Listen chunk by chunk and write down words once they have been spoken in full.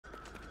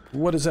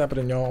What is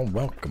happening, y'all?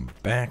 Welcome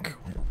back.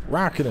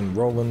 Rocking and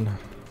rolling.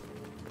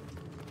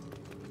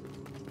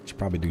 Should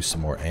probably do some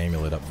more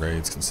amulet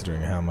upgrades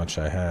considering how much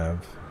I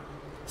have.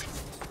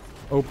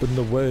 Open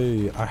the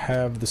way. I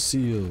have the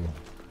seal.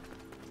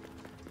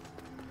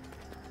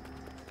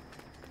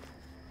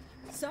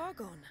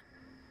 Sargon,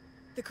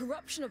 the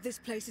corruption of this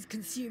place is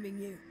consuming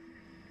you.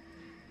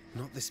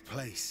 Not this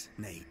place,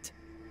 Nate.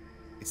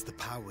 It's the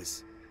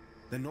powers.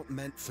 They're not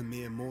meant for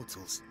mere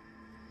mortals.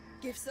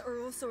 Gifts that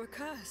are also a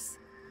curse.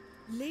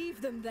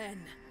 Leave them then.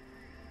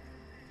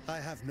 I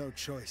have no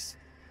choice.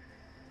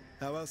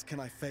 How else can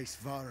I face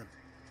Varum?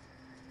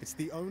 It's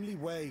the only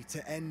way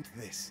to end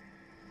this.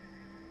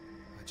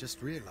 I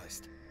just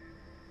realized.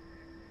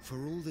 For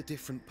all the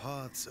different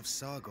paths of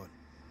Sargon,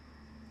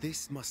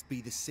 this must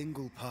be the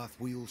single path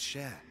we all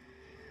share.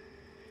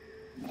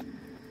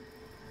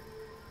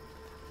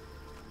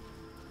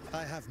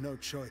 I have no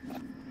choice.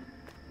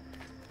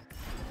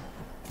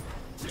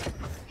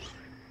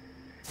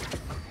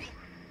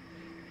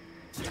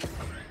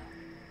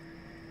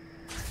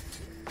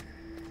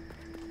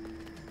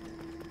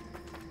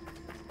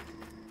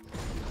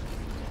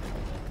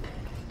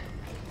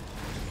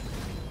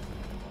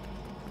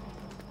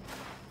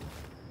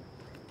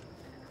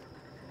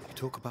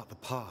 You talk about the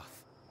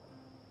path.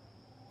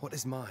 What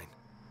is mine?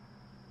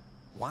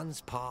 One's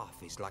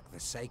path is like the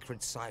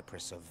sacred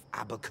cypress of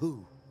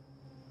Abaku.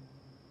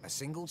 A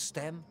single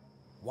stem,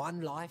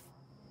 one life,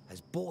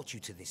 has brought you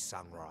to this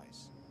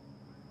sunrise.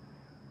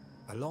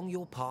 Along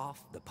your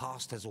path, the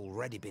past has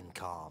already been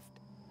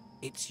carved.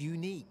 It's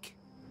unique.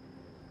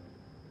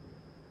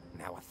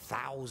 Now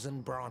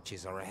 1,000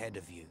 branches are ahead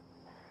of you.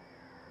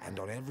 And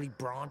on every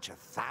branch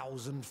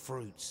 1,000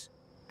 fruits.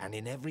 And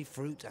in every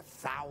fruit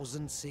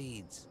 1,000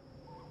 seeds.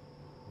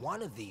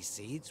 One of these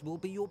seeds will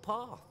be your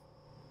path.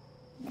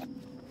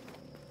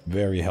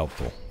 Very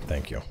helpful.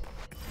 Thank you.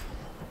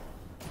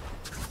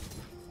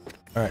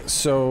 Alright,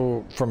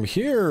 so from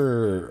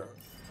here,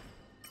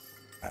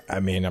 I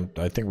mean,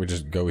 I think we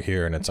just go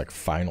here and it's like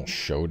final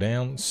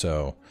showdown,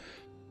 so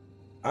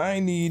I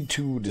need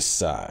to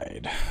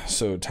decide.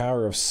 So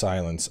Tower of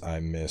Silence,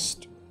 I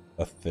missed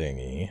a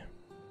thingy.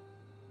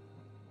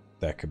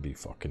 That could be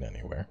fucking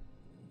anywhere.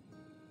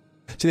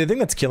 See, the thing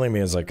that's killing me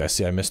is, like,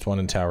 I missed one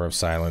in Tower of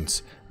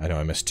Silence. I know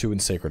I missed 2 in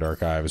Sacred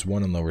Archives,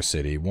 1 in Lower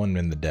City, 1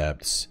 in the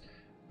Depths,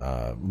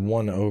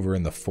 1 over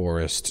in the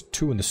Forest,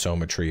 2 in the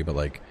Soma Tree, but,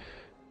 like,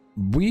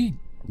 we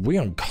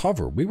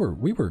uncover. We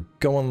were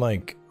going,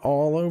 like,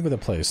 all over the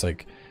place,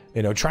 like,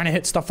 you know, trying to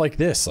hit stuff like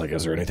this. Like,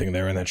 is there anything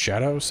there in that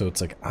shadow? So it's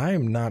like,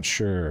 I'm not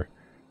sure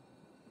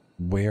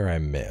where I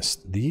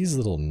missed. These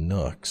little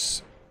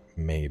nooks,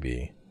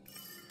 maybe.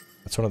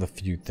 That's one of the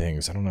few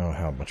things. I don't know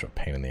how much of a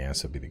pain in the ass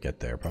it'd be to get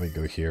there. Probably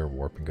go here,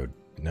 warp, and go...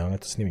 No,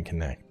 that doesn't even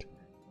connect.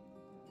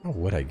 How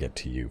would I get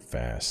to you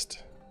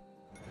fast?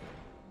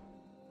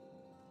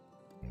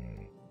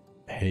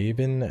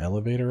 Haven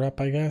elevator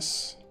up, I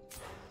guess?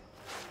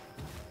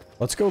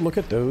 Let's go look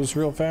at those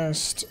real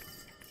fast.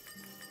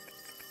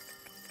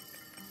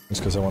 Just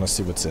because I want to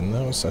see what's in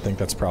those. I think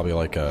that's probably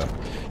like a...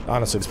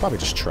 Honestly, it's probably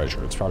just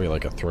treasure. It's probably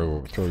like a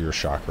throw your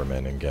chakram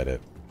in and get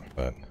it.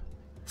 But...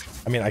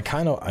 I mean, I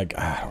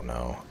don't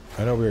know.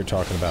 I know we were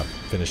talking about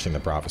finishing the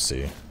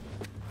prophecy.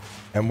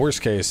 And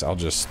worst case, I'll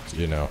just,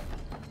 you know...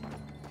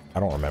 I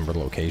don't remember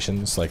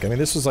locations. Like, I mean,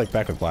 this was like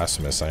back with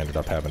Blasphemous. I ended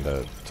up having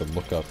to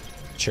look up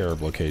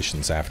cherub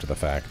locations after the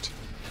fact.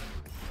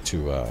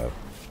 To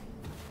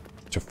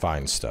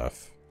find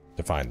stuff.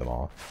 To find them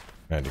all.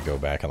 I had to go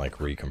back and, like,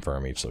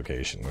 reconfirm each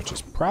location, which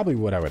is probably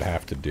what I would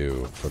have to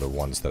do for the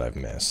ones that I've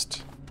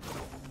missed.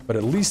 But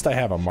at least I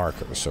have a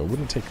marker, so it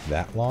wouldn't take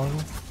that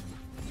long.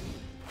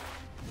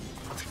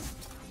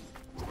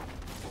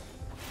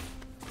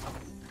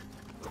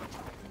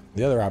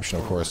 The other option,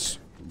 of course,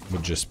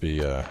 would just be,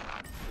 you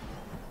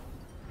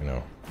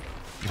know,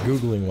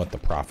 Googling what the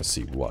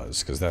prophecy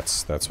was, because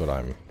that's what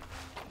I'm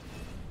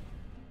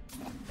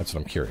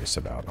curious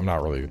about. I'm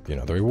not really, you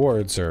know, the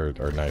rewards are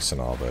nice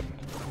and all, but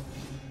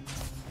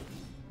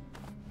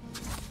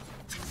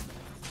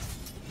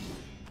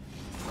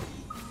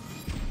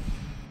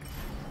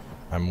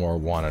I more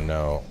want to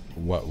know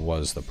what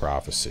was the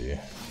prophecy.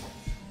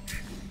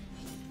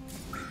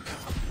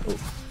 Oh.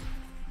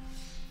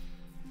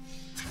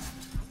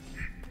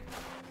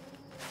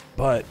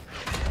 But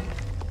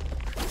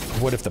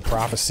what if the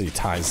prophecy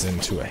ties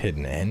into a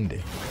hidden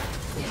ending?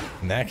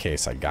 In that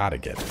case, I gotta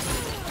get it.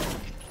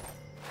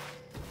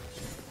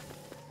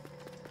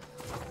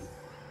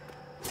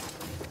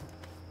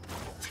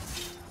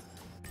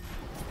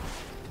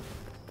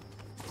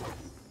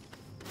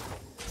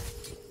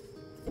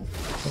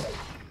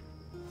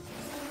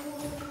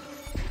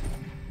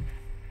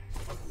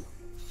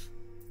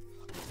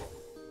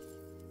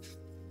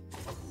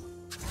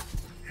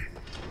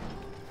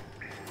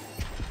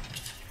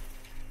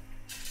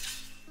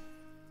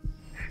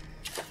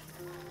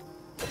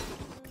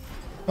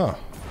 Huh.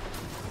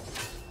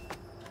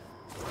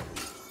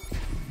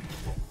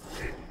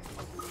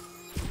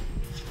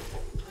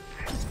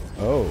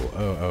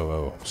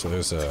 Oh. So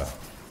there's a...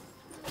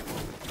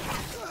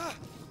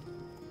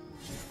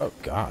 Oh,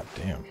 god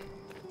damn.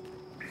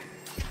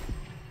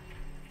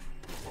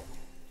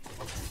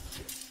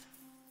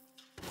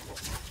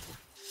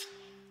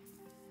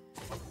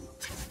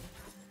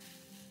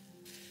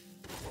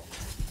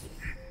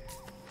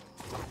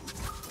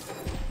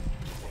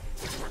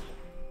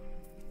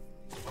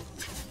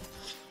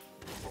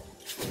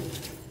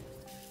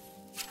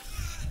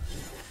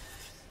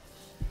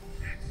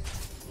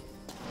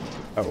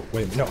 Oh,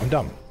 wait, no, I'm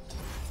dumb.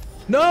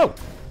 No!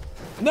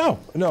 No!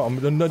 No, I'm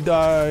gonna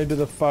die to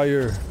the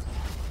fire.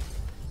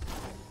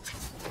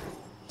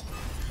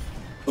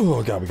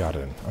 Oh god, we got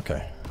it in.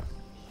 Okay.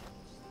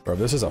 Bro, if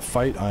this is a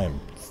fight, I am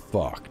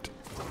fucked.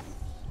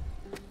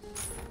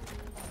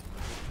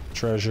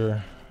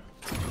 Treasure.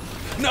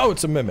 No,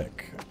 it's a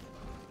mimic.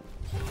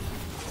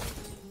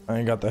 I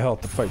ain't got the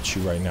health to fight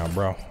you right now,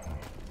 bro.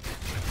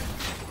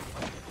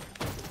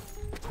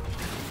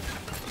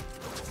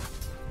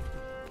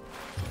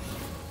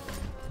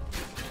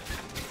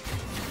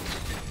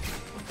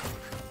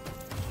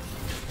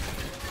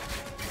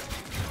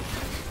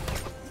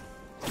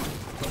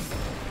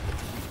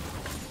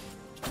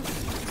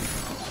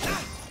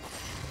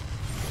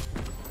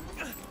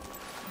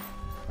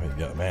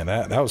 Man,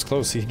 that was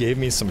close. He gave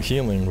me some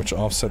healing, which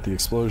offset the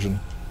explosion.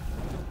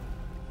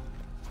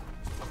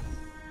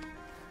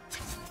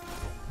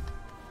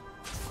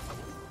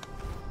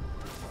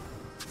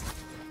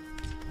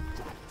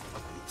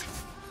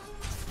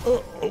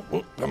 Oh, oh,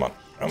 oh, come on,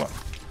 come on.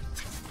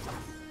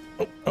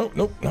 Oh, oh,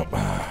 nope, nope.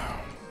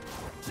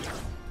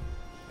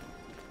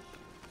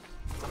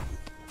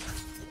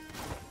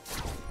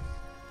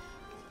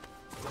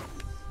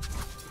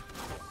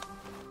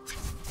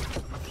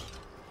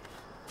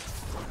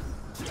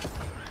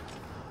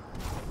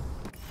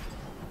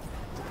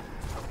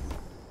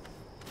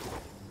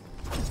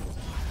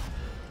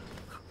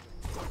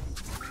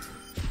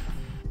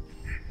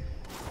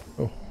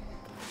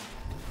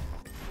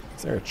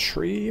 Is there a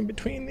tree in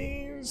between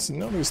these?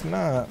 No, there's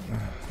not.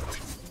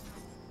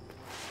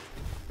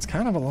 It's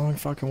kind of a long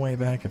fucking way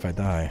back if I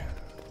die.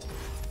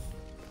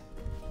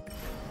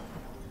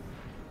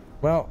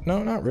 Well,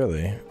 no, not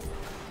really.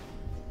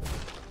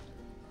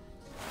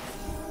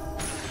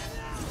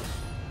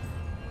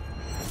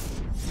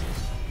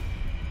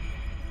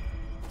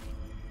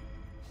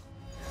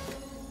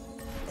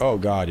 Oh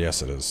god,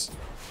 yes it is.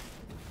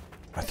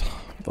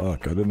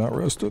 Fuck, I did not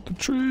rest at the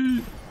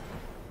tree.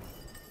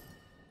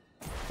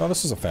 Oh,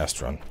 this is a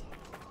fast run.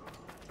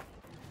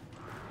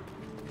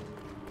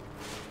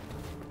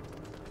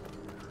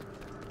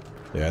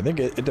 Yeah, I think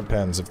it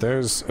depends. If there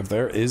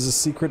is a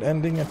secret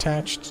ending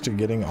attached to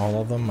getting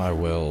all of them, I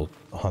will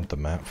hunt the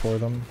map for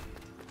them.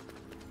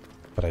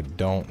 But I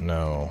don't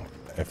know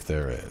if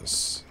there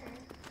is.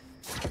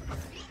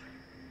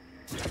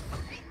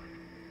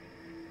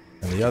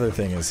 And the other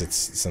thing is,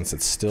 since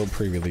it's still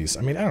pre-release.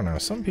 I mean, I don't know.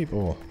 Some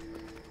people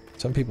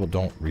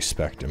don't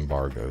respect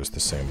embargoes the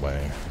same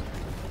way.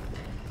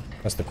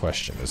 That's the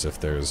question, is if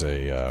there's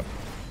a,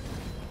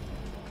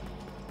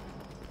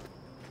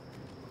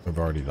 we've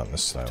already done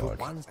this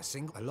dialogue.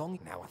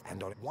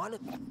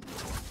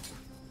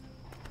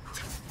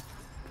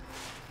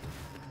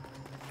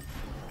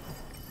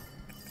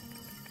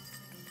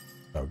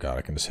 Oh god,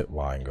 I can just hit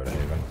Y and go to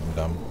Haven. I'm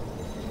dumb.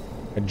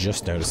 I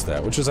just noticed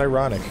that, which is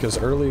ironic, because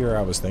earlier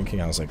I was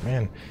thinking, I was like,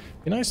 man,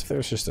 it'd be nice if there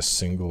was just a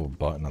single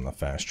button on the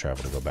fast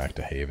travel to go back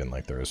to Haven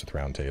like there is with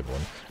Round Table.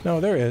 And no,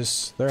 there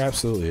is. There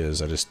absolutely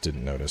is. I just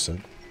didn't notice it.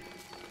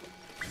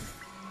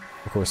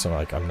 Of course,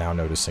 I'm now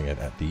noticing it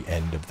at the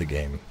end of the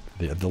game.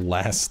 The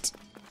last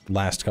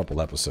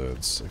couple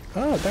episodes. Like,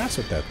 oh, that's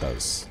what that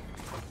does.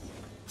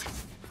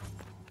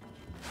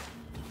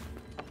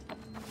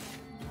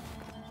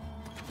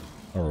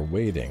 Oh, we're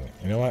waiting.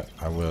 You know what?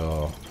 I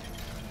will...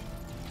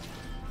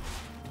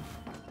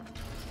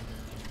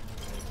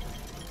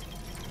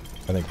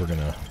 I think we're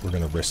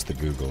gonna risk the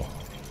Google.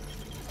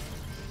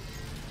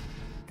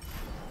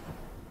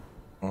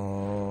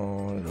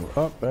 Go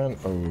up and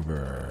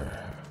over.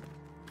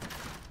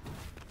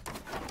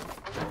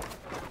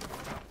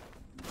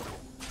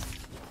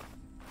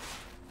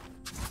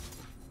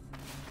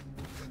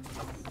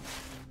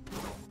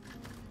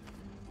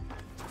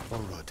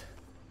 Forward.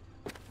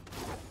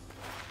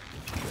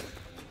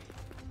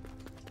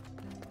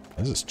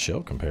 This is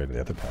chill compared to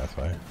the other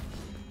pathway.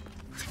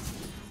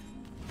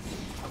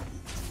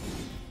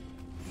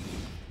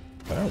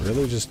 Can I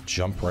really just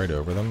jump right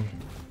over them?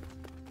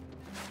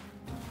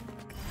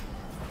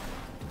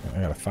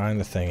 I gotta find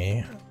the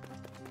thingy.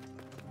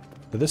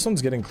 But this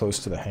one's getting close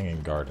to the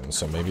Hanging Garden,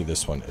 so maybe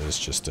this one is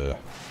just to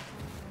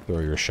throw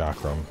your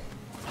chakram.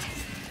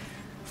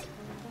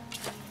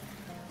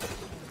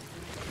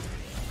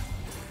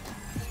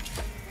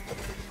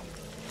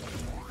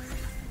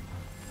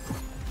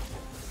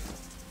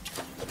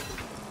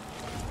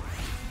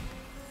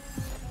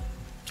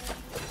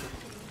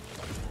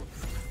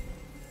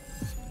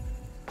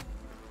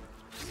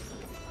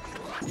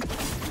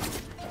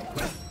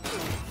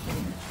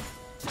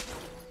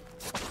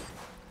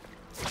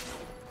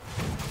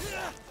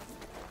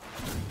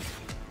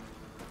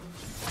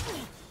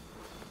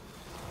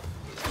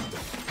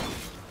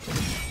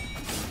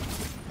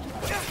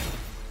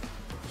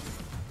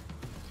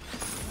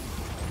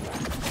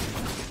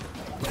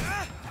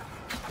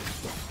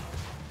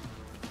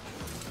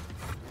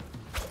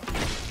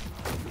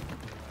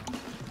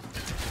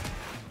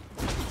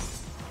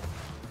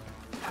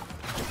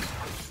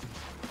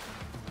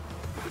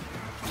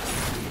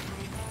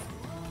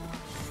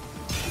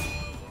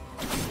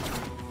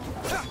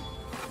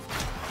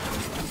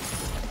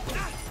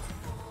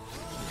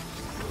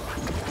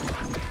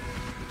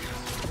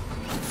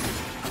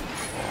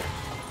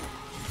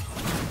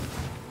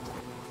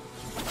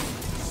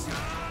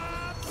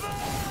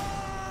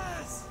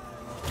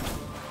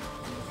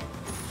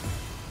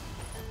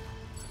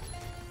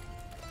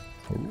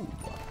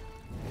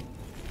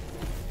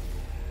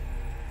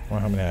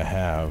 don't know how many I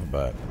have,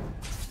 but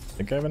I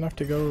think I have enough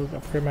to go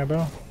upgrade my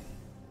bow.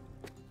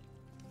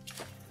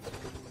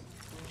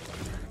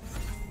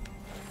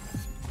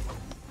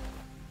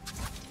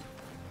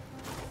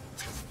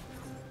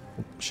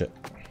 Oh, shit.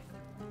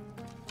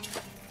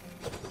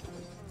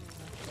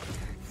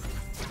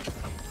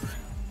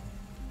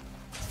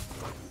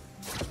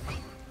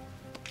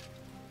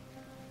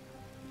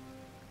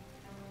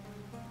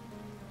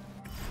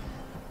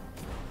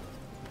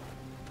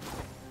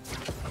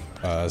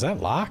 Is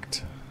that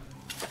locked?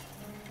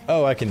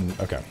 Oh, I can...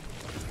 Okay.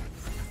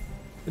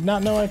 Did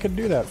not know I could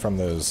do that from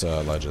those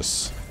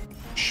ledges.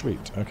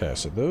 Sweet. Okay,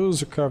 so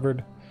those are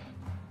covered.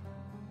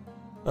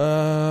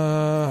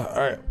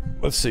 Alright.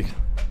 Let's see.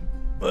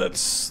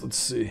 Let's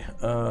see.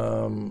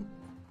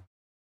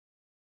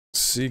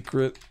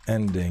 Secret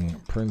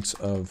ending. Prince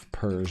of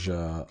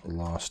Persia,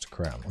 Lost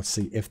Crown. Let's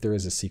see if there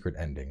is a secret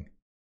ending.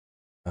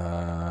 2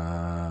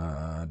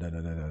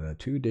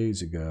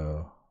 days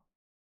ago.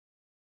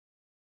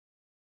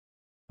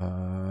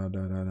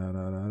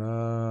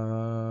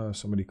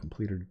 Somebody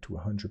completed it to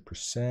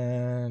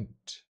 100%.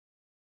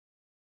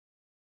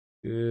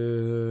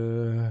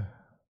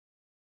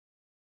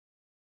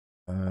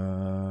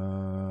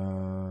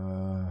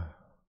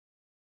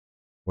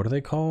 What are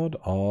they called?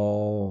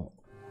 All...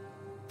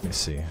 Let me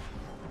see.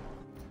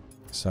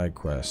 Side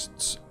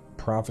quests.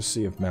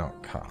 Prophecy of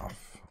Mount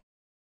Kaf.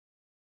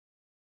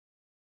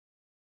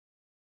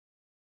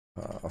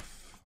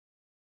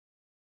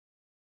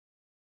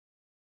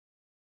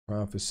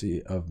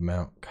 Prophecy of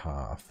Mount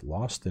Kaf.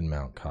 Lost in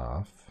Mount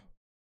Kaf.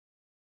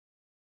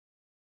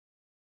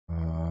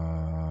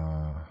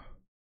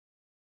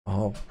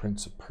 All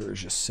Prince of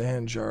Persia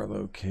Sandjar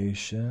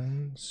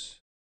locations.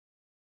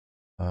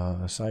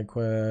 Side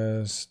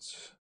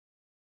quests.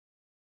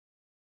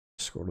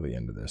 Scroll to the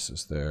end of this.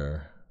 Is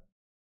there...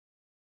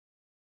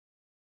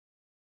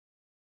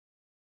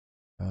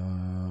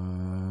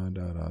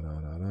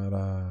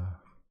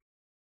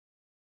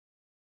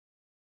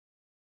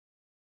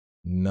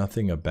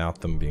 Nothing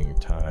about them being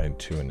tied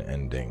to an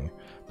ending,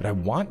 but I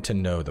want to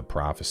know the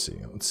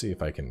prophecy. Let's see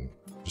if I can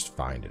just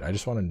find it. I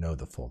just want to know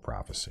the full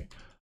prophecy.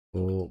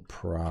 Full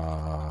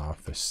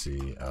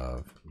prophecy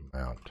of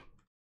Mount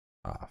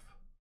Kaf.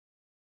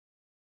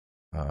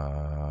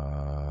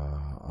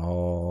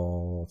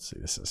 Let's see,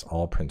 this is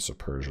all Prince of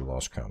Persia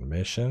Lost Crown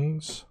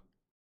missions.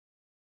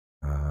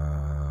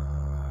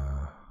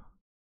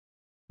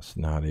 It's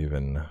not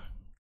even...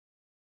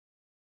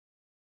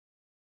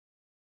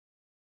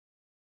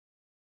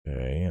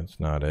 Okay, that's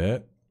not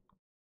it.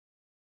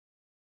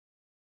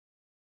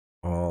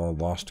 All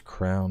Lost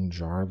Crown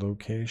jar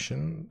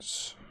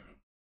locations.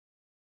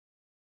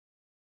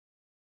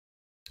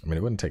 I mean,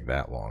 it wouldn't take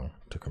that long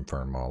to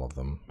confirm all of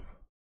them.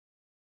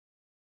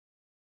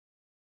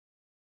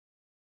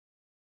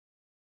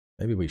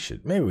 Maybe we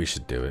should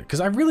do it,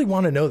 because I really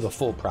want to know the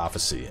full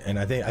prophecy, and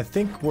I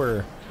think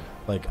we're,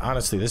 like,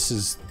 honestly, this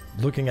is,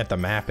 looking at the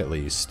map at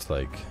least,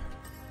 like,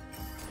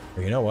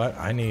 you know what?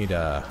 I know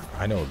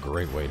a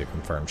great way to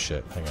confirm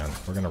shit. Hang on,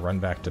 we're gonna run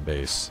back to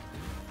base.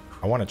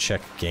 I want to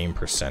check game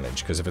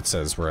percentage, because if it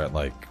says we're at,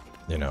 like,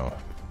 you know,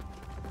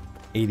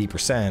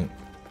 80%,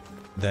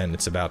 then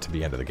it's about to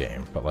be end of the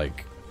game. But,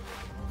 like,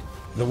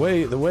 the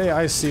way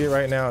I see it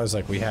right now is,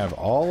 like, we have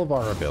all of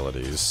our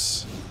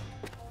abilities.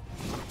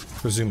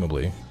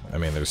 Presumably. I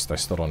mean, I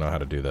still don't know how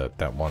to do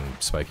that one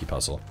spiky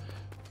puzzle.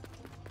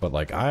 But,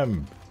 like,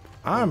 I'm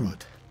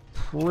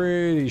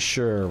pretty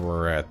sure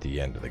we're at the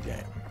end of the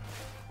game.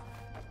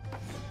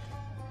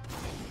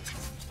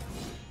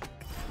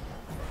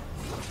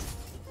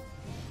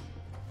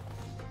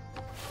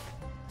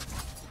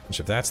 Which,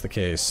 if that's the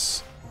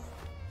case,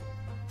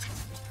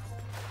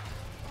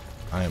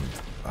 I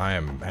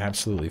am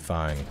absolutely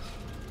fine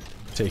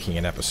taking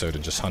an episode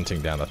and just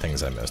hunting down the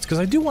things I missed, because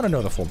I do want to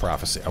know the full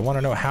prophecy. I want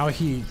to know how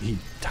he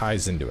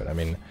ties into it. I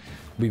mean,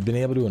 we've been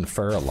able to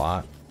infer a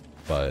lot,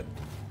 but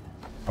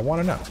I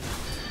want to know.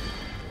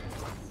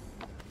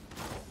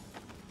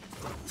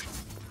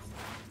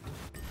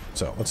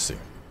 So let's see.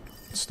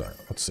 Let's start.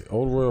 Let's see.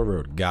 Old Royal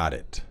Road. Got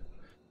it.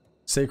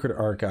 Sacred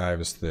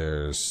Archives.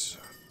 There's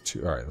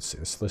two. All right. Let's see.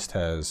 This list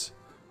has.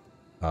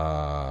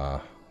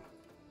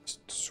 Let's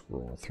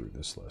scroll through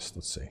this list.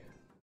 Let's see.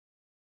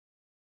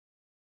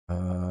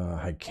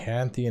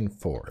 Hycanthian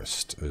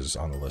Forest is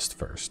on the list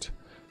first.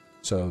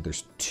 So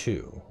there's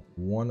two.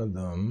 One of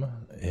them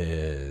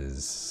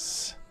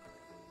is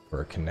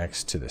where it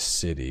connects to the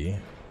city,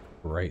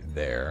 right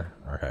there.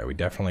 Okay, we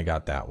definitely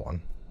got that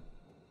one.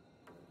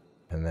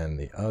 And then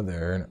the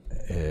other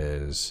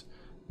is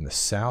in the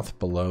south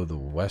below the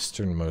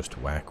westernmost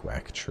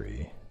whack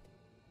tree.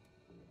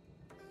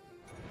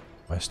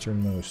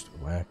 Westernmost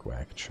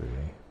whack tree.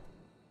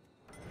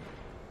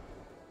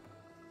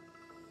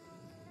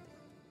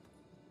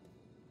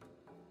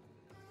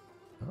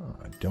 Oh,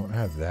 I don't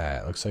have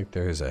that. Looks like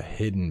there's a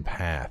hidden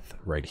path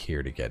right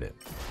here to get it.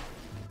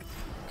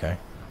 Okay.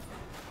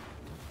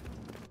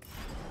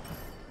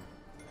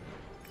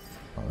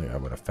 I think I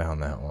would have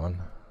found that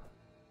one.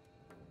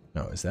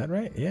 No, is that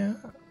right? Yeah.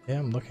 Yeah,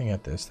 I'm looking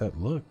at this. That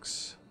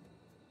looks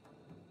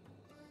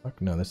Fuck,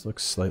 no, this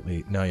looks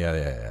slightly... No,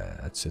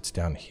 yeah. It's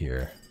down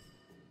here.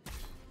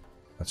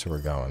 That's where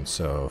we're going.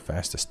 So,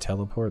 fastest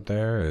teleport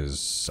there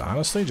is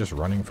honestly just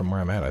running from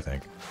where I'm at, I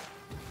think.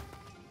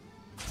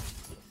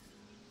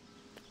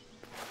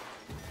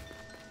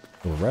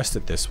 We'll rest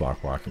at this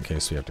walk in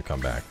case we have to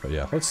come back. But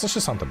yeah, let's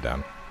just hunt them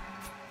down.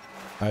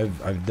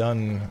 I've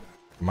done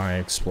my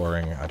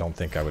exploring. I don't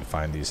think I would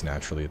find these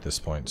naturally at this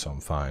point, so I'm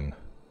fine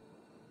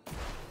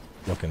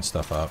looking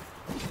stuff up.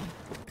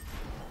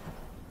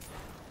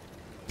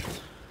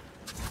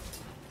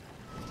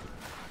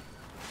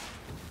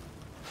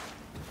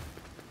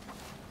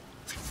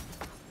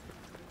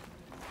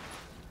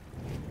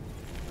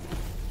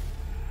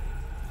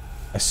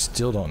 I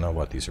still don't know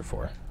what these are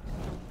for.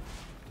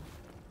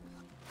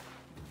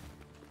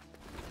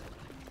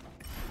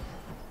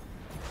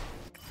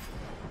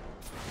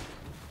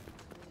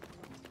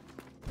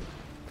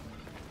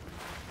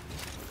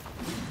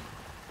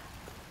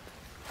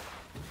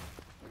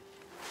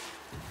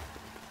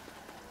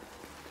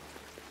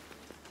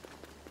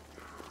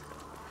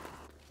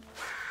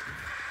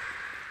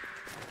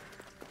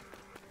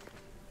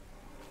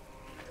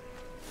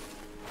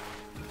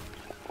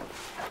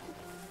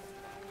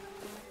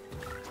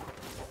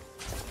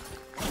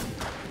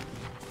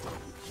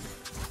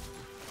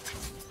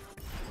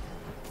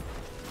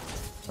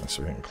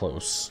 So we're getting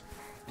close.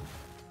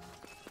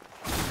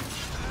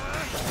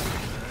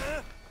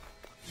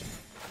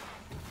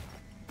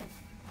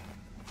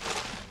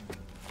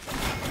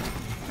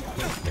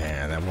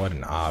 Man, that wasn't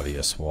an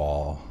obvious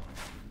wall.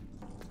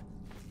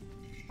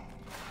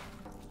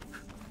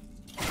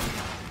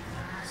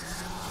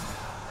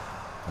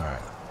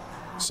 Alright.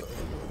 So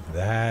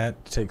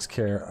that takes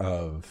care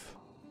of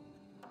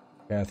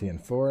Gathian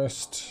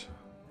Forest.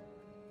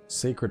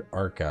 Sacred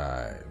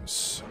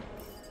Archives.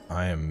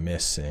 I am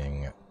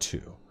missing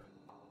 2.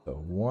 So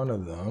one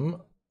of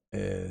them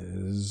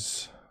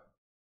is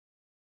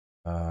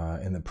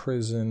in the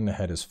prison.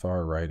 Head as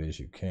far right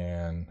as you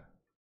can.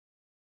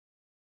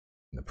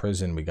 In the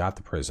prison, we got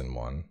the prison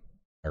one.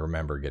 I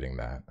remember getting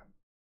that.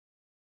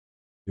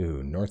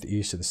 2,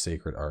 northeast of the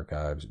Sacred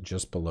Archives,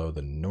 just below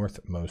the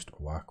northmost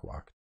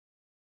Wak-Wak.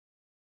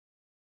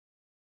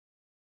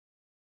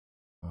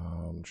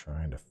 I'm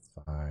trying to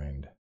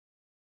find...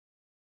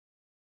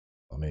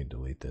 Let me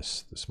delete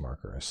this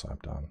marker I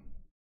slapped on.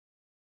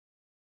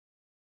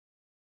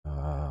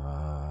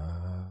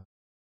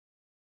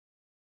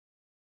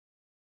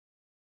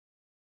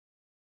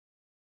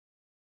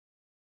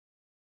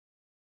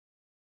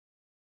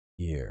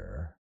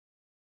 Here.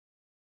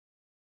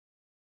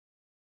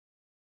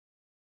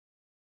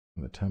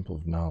 The Temple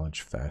of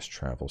Knowledge fast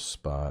travel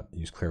spot.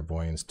 Use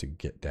clairvoyance to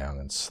get down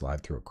and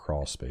slide through a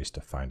crawl space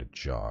to find a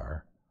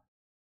jar.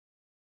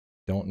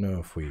 Don't know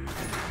if we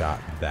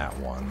got that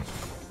one.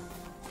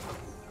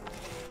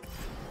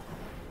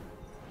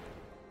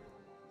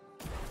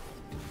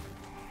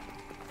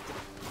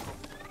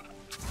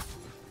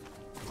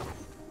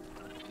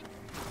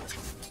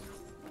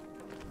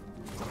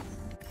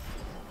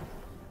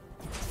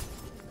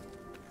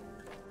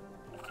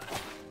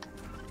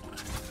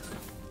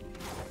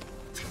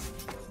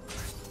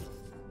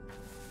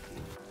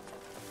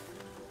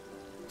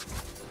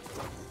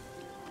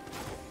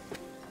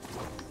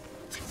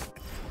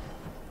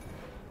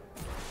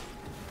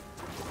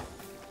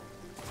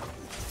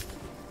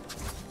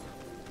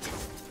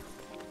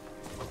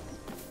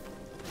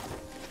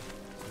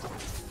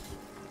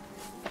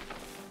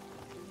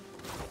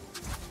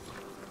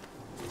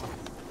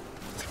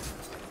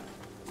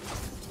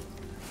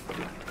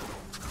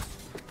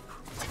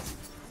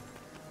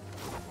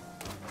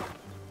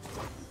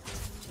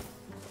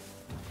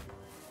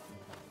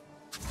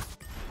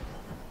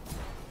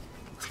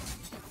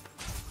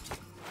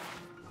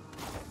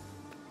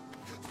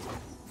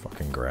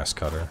 Grass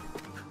cutter.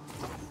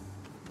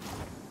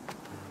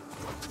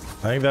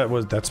 I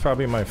think that's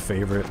probably my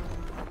favorite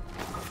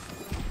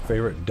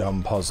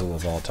dumb puzzle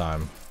of all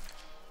time.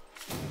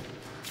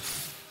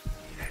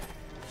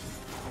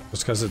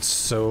 Just because it's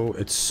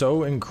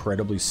so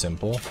incredibly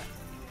simple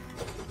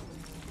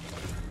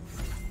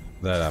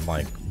that I'm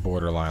like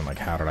borderline like,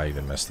 how did I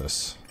even miss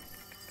this?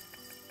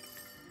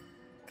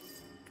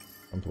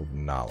 Temple of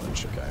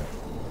Knowledge, okay.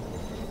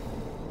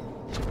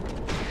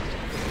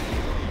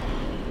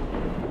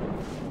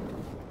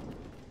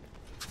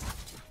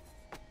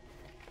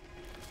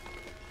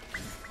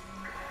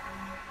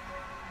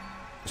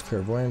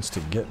 Clairvoyance to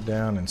get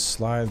down and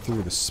slide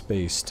through the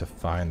space to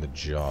find the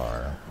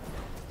jar.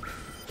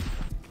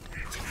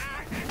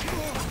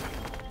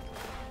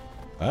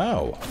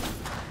 Oh!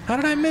 How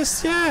did I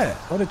miss that?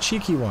 What a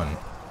cheeky one.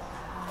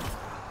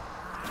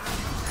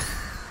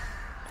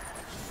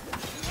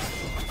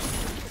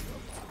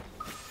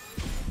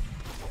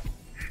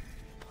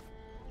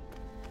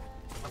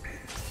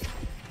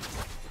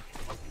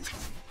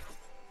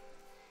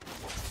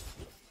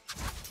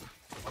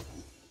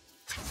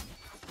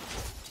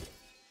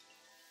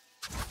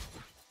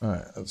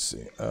 Let's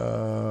see.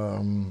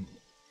 To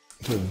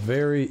the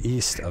very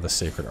east of the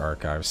Sacred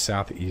Archives,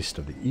 southeast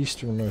of the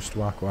easternmost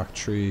Wak-Wak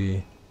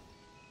tree.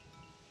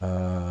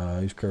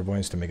 Use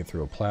clairvoyance to make it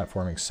through a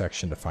platforming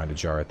section to find a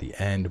jar at the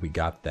end. We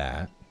got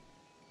that.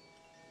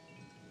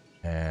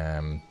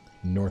 And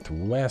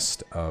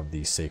northwest of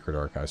the Sacred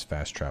Archives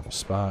fast travel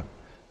spot.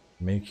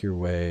 Make your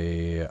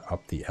way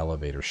up the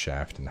elevator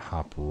shaft and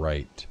hop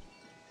right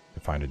to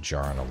find a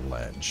jar on a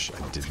ledge.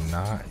 I did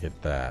not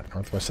get that.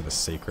 Northwest of the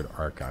Sacred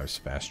Archives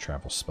fast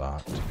travel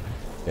spot.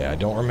 Yeah, I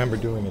don't remember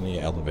doing any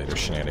elevator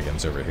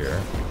shenanigans over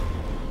here.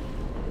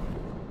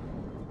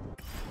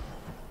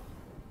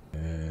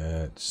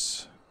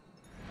 It's...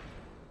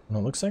 Well,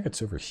 it looks like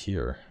it's over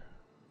here.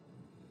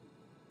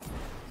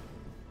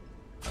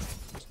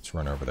 Let's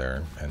run over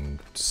there and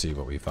see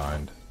what we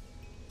find.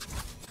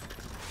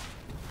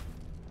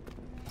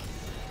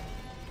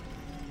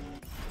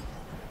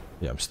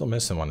 Yeah, I'm still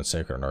missing one in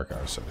Sacred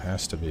Archives, so it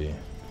has to be...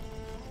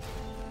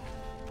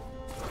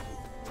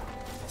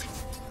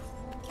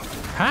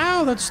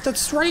 How?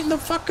 That's right in the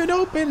fucking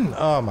open!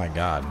 Oh my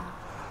god.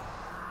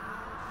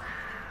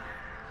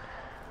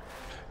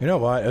 You know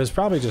what? It was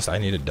probably just I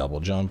needed double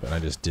jump, and I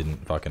just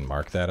didn't fucking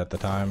mark that at the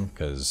time,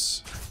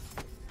 because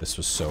this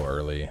was so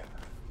early.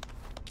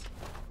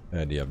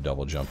 The idea of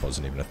double jump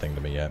wasn't even a thing to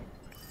me yet.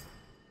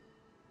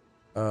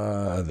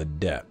 The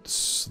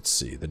depths. Let's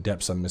see. The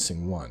depths, I'm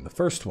missing one. The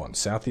first one,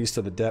 southeast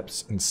of the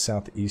depths and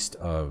southeast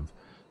of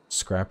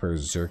Scrapper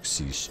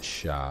Xerxes'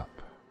 shop.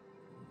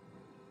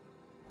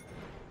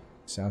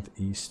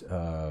 Southeast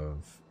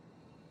of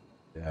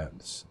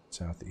depths,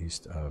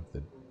 southeast of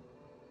the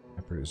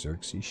Scrapper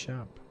Xerxes'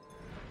 shop.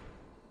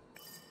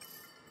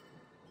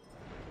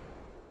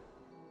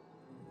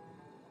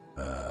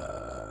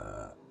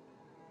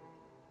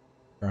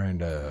 Trying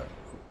to...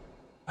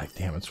 Like,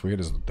 damn, it's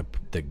weird. Is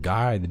the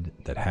guide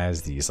that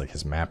has these, like,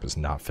 his map is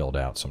not filled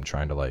out, so I'm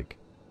trying to, like...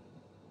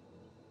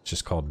 It's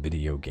just called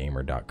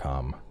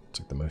videogamer.com.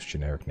 It's, like, the most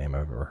generic name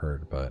I've ever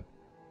heard, but...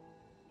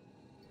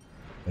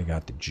 They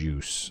got the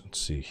juice. Let's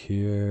see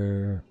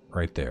here...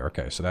 Right there.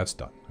 Okay, so that's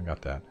done. I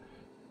got that.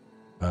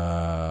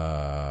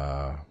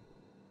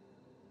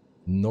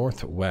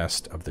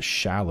 Northwest of the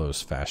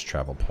Shallows fast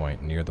travel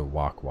point near the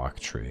Wok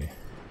tree.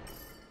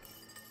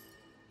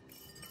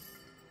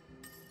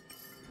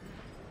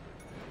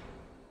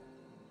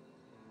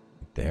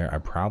 There, I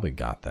probably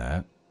got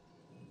that.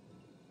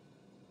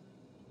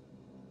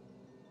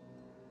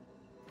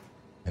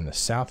 In the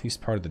southeast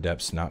part of the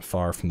depths, not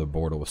far from the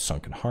border with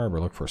Sunken Harbor,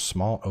 look for a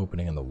small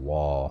opening in the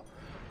wall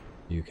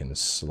you can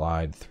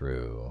slide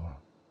through.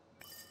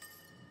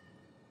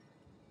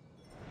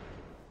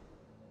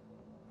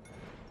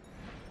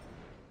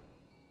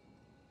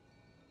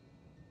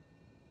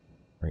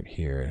 Right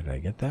here. Did I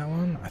get that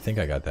one? I think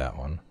I got that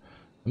one.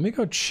 Let me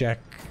go check.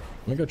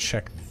 Let me go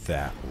check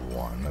that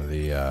one.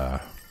 The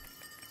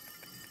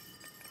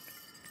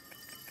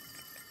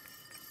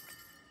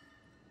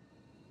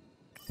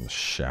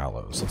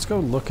Shallows. Let's go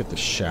look at the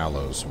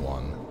Shallows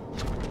one.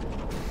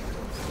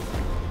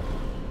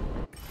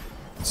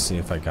 Let's see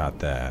if I got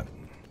that.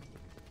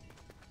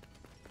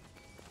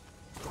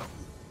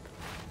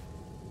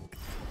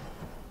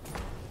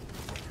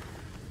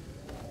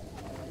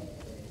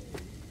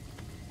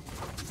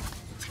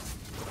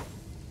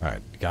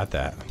 Alright, got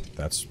that.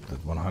 That's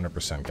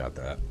 100% got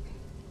that.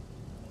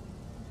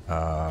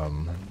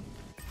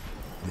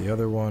 The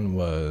other one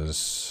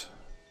was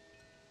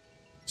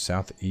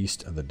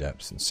southeast of the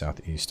depths and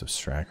southeast of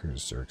Scrapper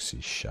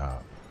Xerxes'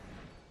 shop.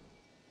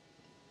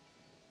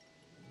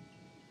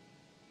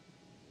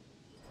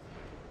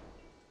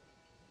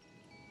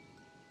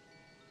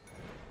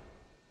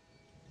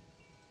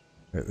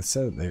 It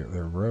said they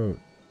wrote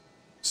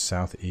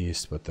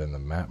southeast, but then the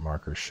map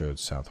marker showed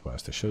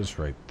southwest. It shows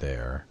right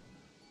there.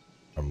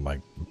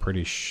 I'm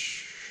pretty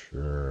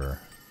sure.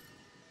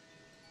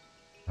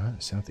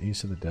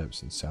 Southeast of the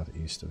depths and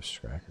southeast of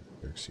Scrapper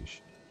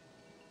Xerxes.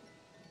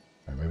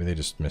 Right, maybe they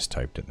just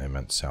mistyped it and they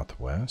meant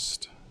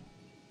southwest.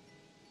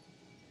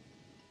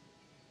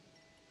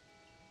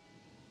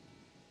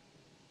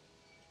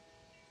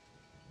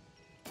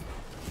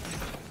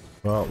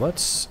 Well,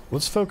 let's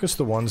focus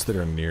the ones that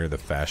are near the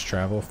fast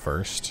travel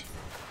first.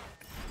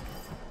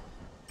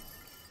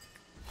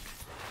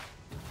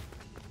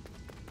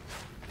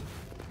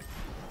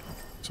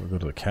 So we'll go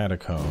to the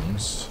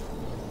catacombs.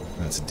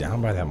 And it's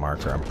down by that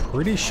marker. I'm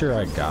pretty sure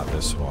I got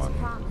this one.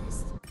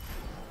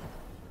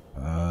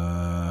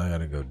 I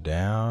gotta go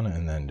down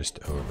and then just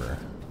over.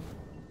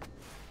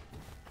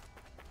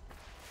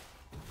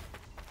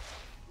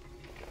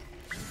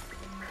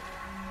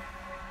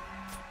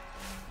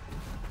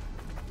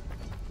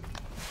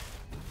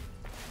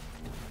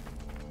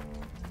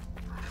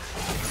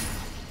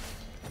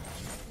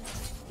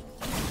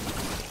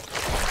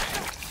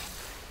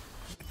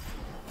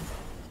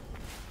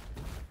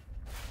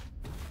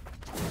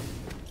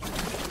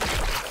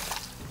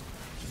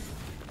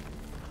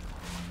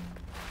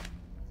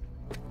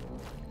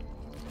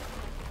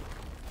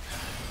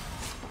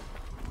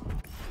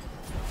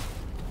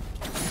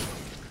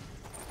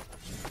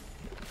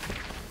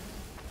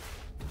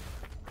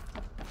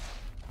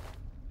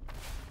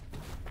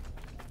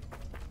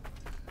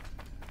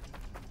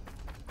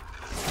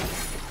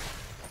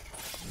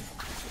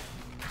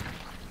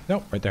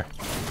 Nope, right there.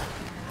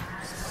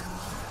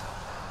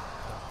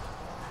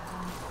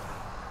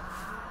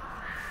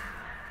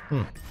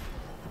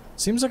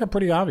 Seems like a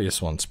pretty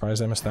obvious one.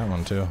 Surprised I missed that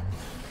one too.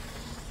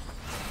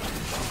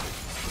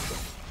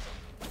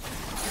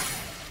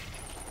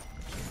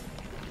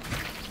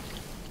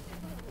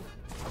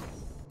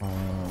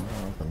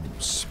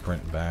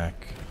 Sprint back.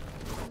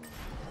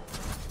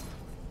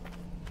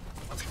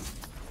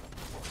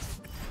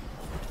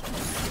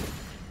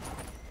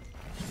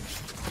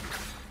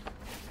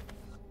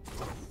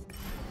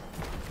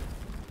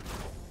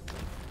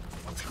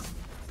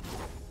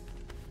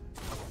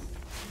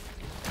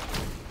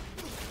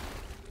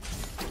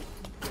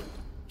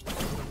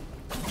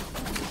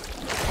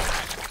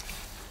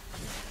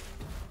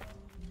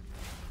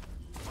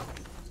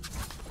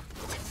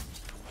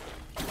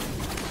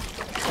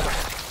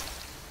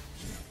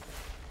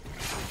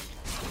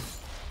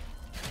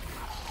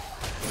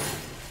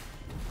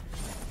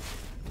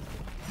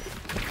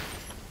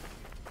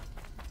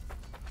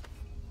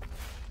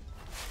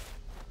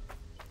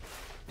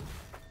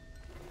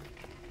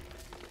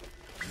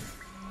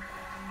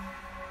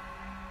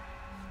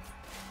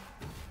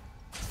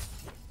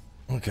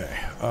 Okay,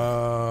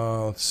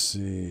 let's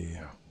see.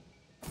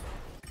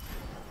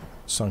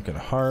 Sunken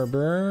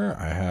Harbor,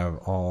 I have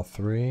all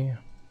 3.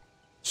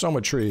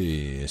 Soma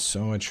Tree,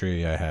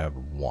 I have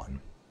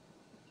 1.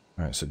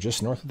 Alright, so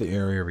just north of the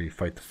area where you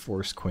fight the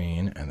Forest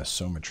Queen and the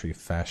Soma Tree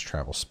fast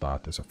travel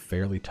spot, there's a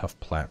fairly tough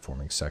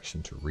platforming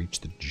section to reach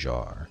the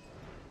jar.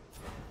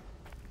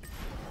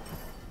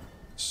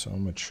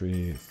 Soma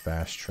Tree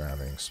fast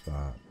traveling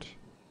spot.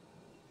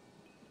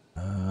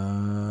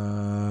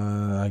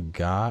 I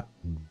got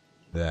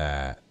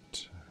that,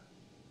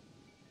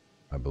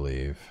 I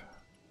believe.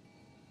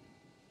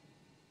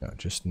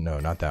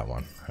 No, not that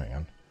one. Hang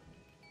on.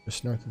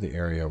 Just north of the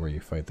area where you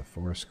fight the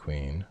Forest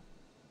Queen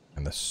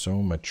and the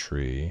Soma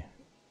Tree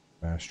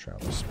fast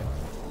travel spot.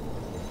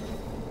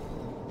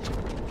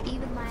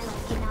 Even my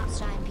light cannot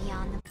shine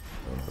beyond the...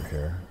 Over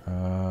here.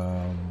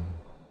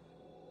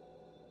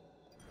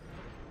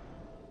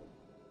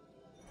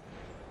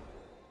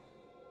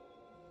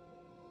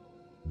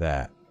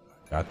 That.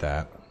 Got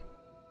that.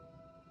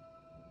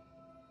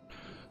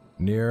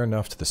 Near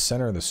enough to the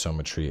center of the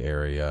Soma Tree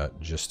area,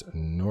 just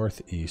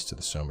northeast of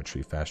the Soma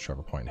Tree fast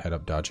travel point. Head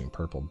up dodging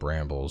purple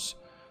brambles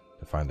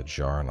to find the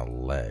jar on a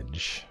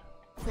ledge.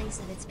 Place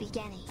of its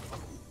beginning.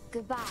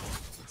 Goodbye,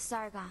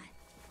 Sargon.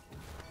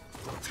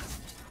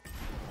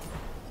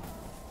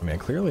 I mean,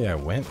 clearly I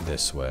went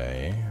this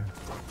way.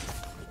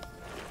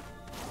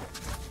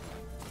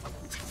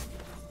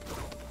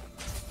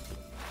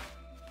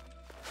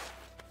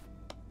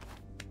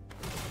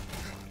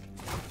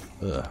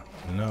 Ugh.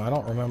 No, I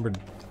don't remember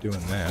doing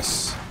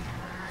this.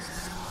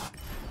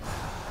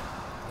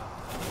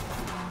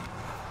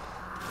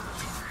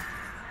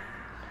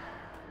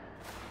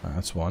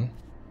 That's one.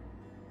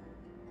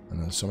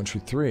 And then Soma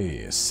Tree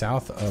 3,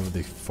 south of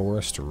the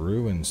Forest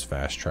Ruins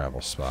fast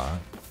travel spot.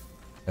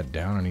 Head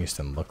down and east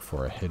and look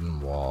for a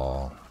hidden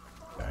wall.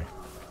 Okay.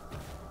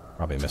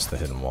 Probably missed the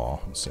hidden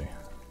wall. Let's see.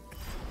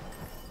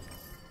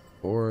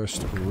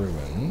 Forest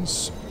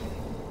Ruins.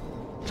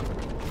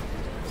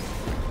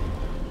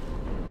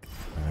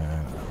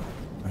 And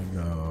I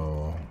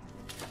go...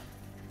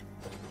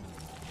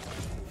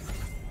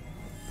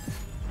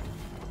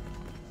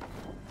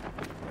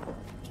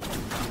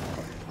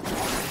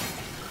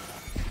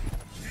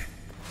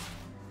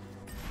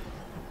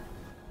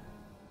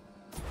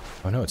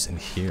 Oh no, it's in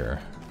here.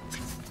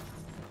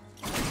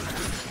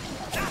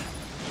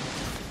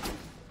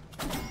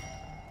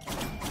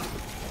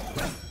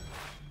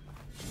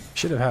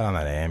 Should have had on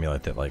that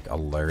amulet that like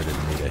alerted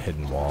me to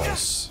hidden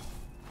walls.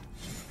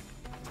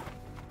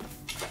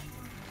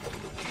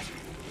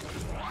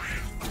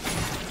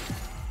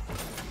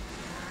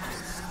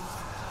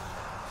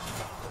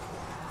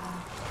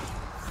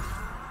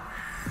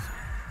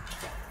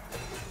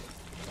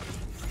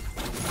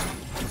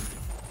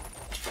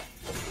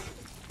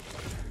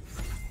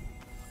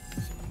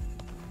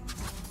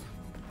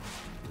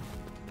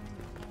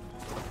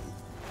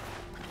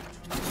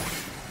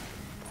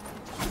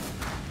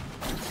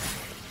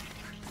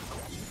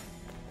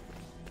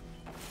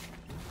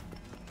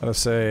 I gotta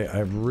say, I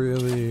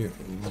really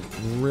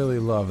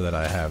love that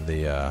I have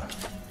the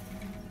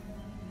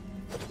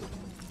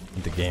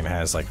game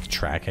has like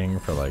tracking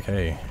for like,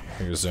 hey,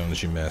 here's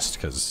zones you missed,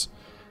 because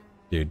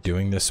dude,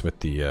 doing this with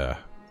the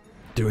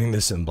doing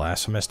this in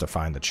Blasphemous to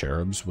find the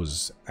cherubs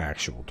was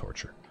actual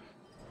torture.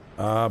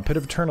 Pit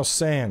of Eternal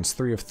Sands,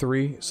 3 of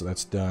 3, so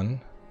that's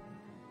done.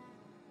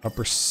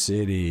 Upper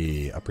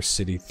City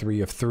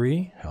 3 of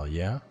 3, hell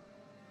yeah.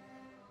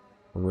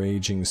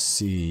 Raging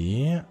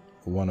Sea,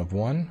 1 of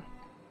 1.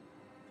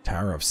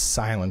 Tower of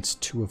Silence,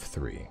 2 of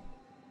 3.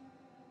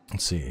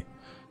 Let's see.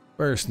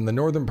 First, in the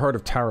northern part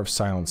of Tower of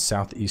Silence,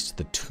 southeast of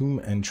the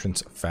tomb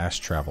entrance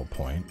fast travel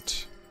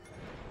point.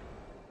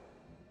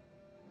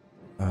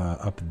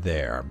 Up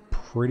there. I'm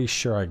pretty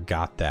sure I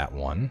got that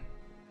one.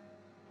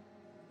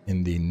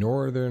 In the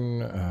northern,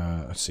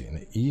 let's see, in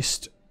the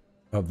east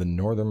of the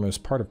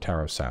northernmost part of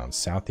Tower of Silence,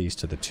 southeast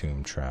to the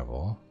tomb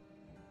travel.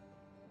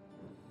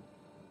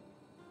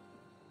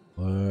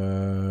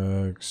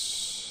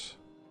 Looks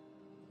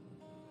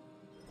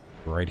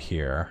right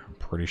here. I'm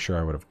pretty sure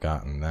I would have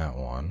gotten that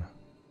one.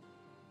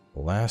 The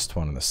last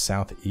one in the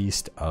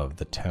southeast of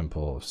the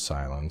Temple of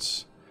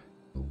Silence,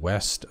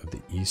 west of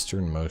the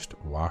easternmost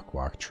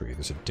Wak tree.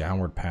 There's a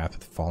downward path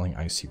with falling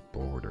icy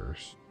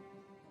borders.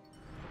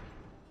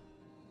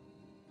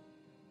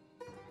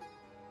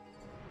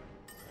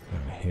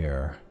 And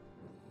here.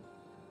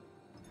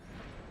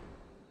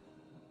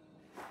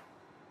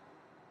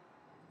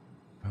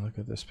 Look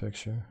at this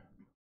picture.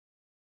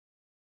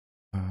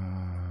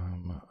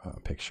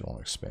 Picture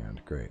won't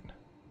expand. Great.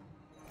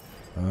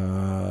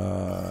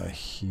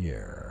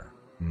 Here.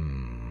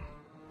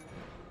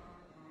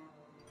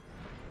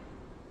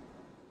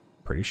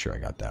 Pretty sure I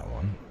got that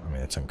one. I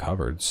mean, it's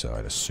uncovered, so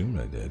I'd assume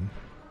I did.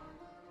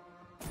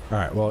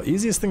 Alright, well,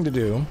 easiest thing to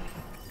do.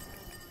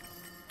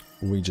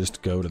 We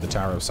just go to the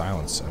Tower of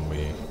Silence and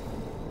we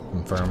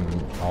confirm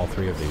all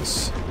three of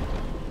these.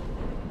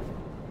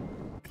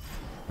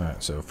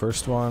 Alright, so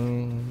first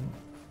one.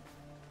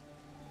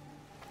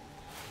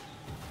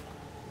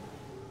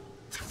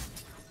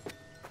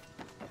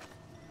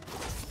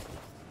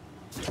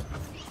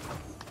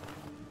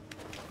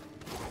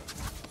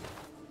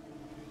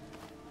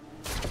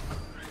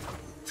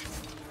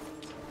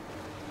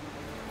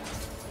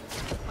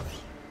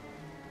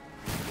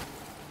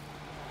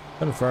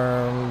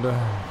 Confirmed.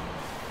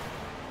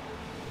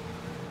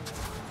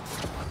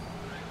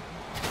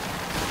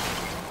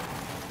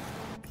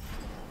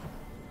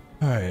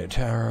 Alright,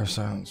 Tower of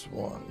Silence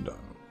 1 done.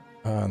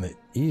 On the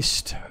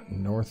east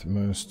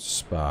northmost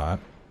spot.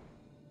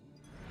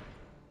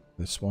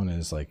 This one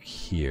is like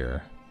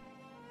here.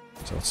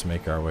 So let's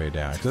make our way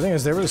down. 'Cause the thing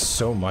is, there was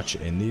so much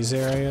in these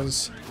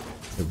areas.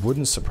 It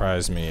wouldn't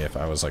surprise me if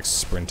I was like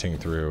sprinting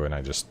through and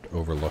I just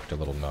overlooked a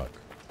little nook.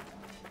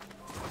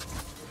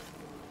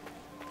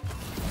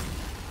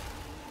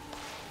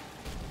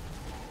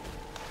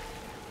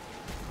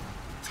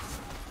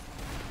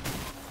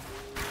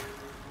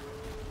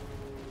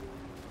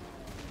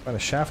 Find a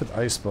shaft with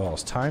ice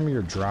balls. Time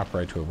your drop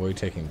right to avoid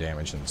taking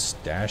damage and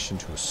stash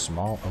into a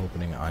small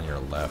opening on your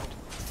left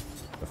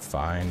to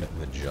find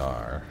the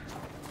jar.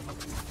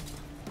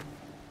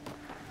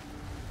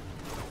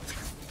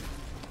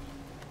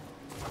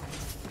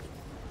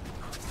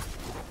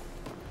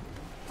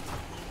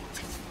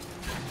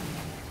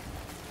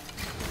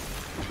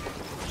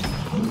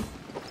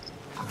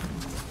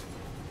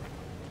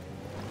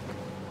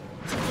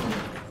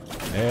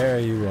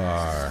 There you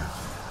are.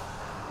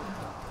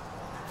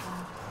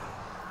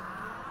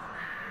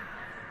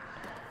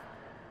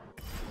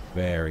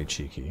 Very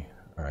cheeky.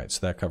 Alright,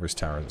 so that covers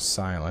Tower of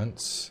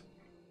Silence.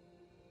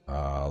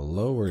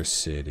 Lower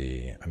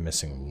City, I'm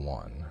missing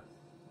one.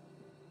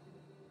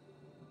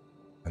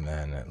 And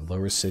then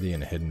Lower City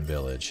and Hidden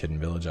Village. Hidden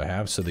Village I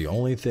have, so the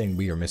only thing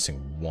we are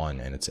missing one,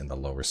 and it's in the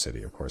Lower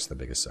City, of course, the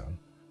biggest zone.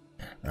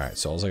 Alright,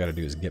 so all I gotta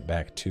do is get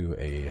back to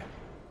a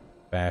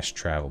fast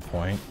travel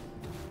point.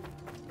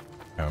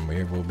 And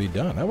we will be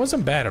done. That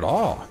wasn't bad at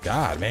all.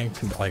 God, man,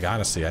 like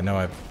honestly, I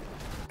know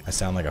I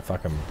sound like a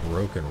fucking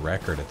broken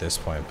record at this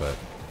point, but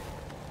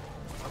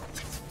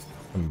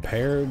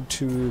compared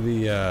to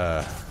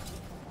the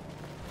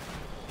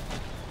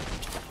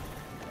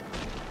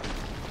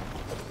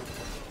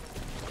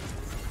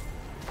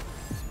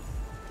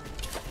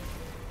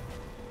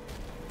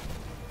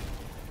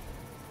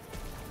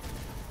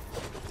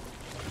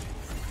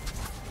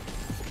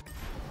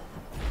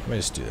let me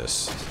just do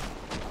this.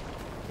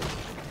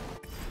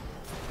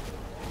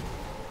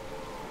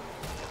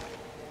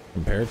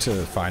 Compared to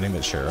finding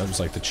the cherubs,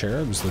 like the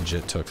cherubs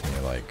legit took me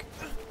like,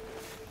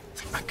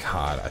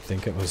 God, I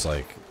think it was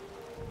like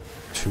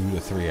 2 to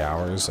 3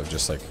 hours of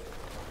just like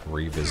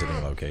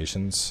revisiting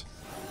locations.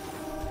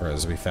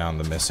 Whereas we found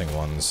the missing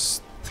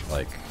ones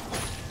like,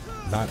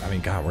 not, I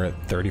mean, God, we're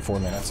at 34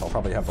 minutes. I'll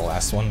probably have the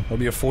last one. It'll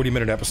be a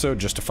 40-minute episode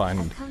just to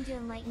find,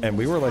 and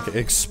we were like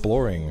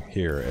exploring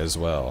here as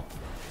well.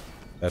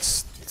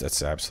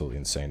 That's absolutely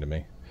insane to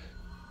me.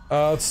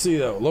 Let's see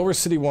though. Lower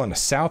City 1,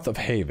 south of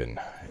Haven.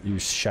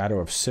 Use Shadow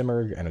of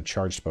Simmerg and a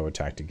charged bow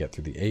attack to get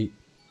through the gate,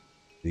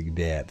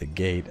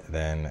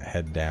 then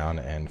head down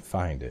and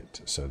find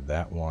it. So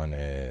that one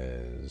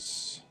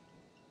is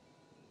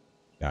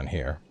down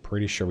here.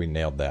 Pretty sure we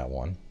nailed that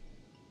one.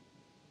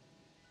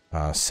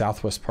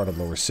 Southwest part of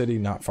Lower City,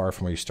 not far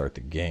from where you start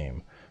the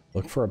game.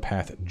 Look for a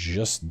path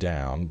just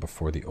down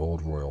before the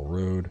old Royal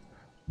Road.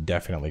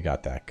 Definitely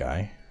got that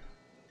guy.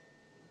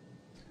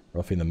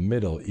 Roughly in the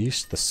middle,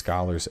 east the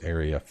Scholars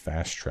area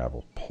fast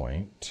travel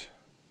point.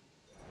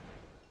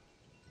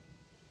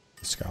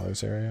 The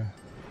Scholars area.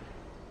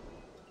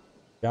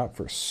 Out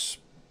for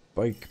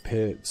spike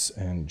pits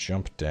and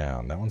jump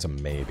down. That one's a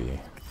maybe.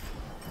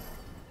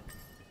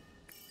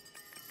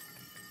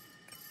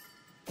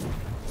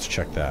 Let's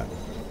check that.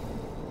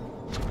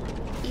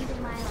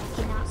 Even my light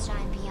cannot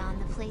shine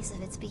beyond the place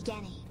of its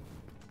beginning.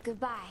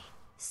 Goodbye,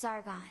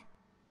 Sargon.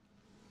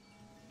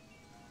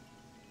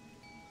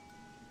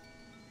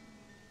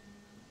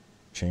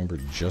 Chamber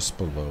just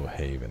below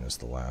Haven is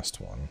the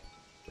last one.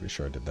 Pretty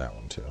sure I did that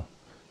one too.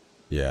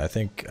 Yeah, I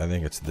think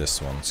it's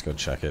this one. Let's go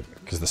check it.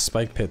 Because the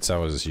spike pits, I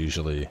was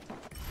usually...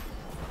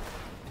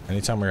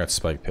 Anytime we were at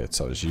spike pits,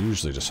 I was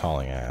usually just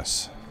hauling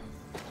ass.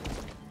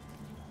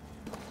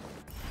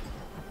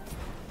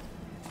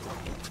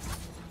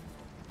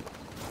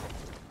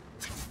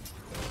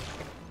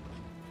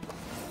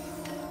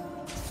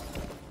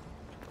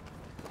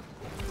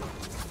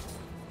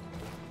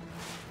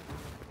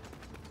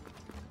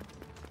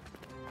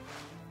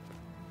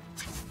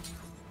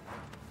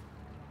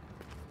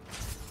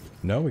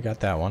 No, we got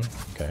that one.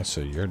 Okay,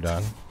 so you're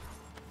done.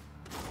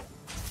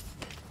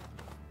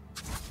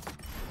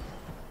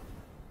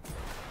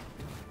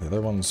 The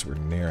other ones were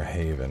near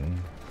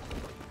Haven.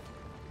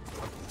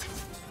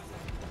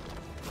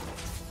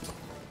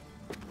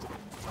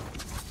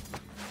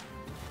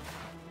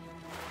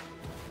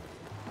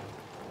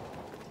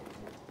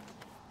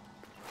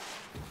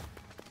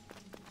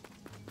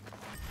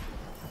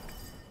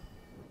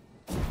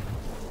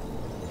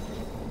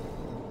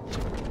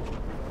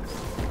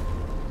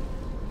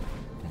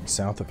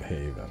 South of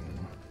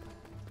Haven.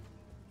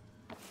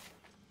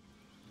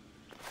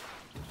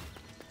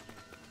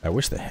 I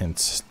wish the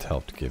hints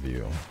helped give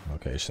you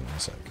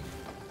locations. Like,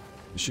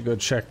 you should go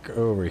check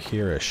over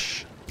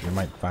here-ish. You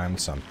might find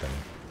something.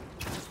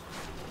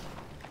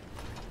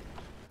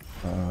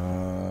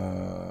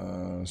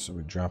 So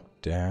we drop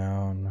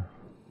down.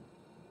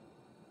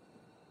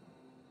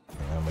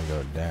 And then we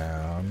go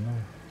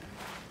down.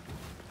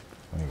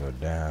 And we go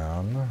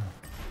down.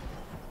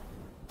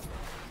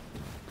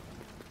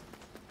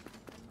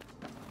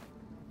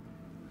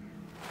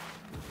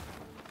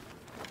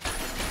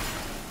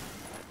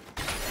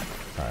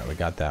 Alright, we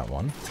got that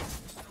one.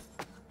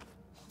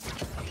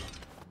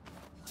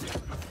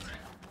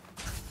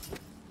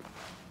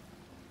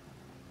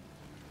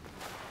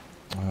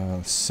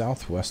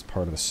 Southwest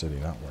part of the city,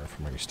 not where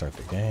from where you start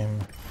the game.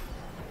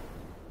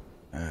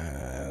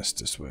 It's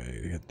this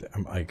way.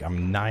 I'm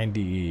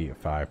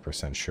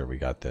 95% sure we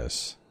got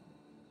this.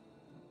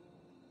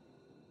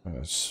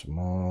 A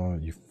small,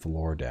 you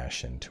floor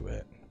dash into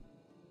it.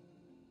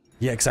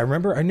 Yeah, because I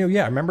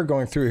remember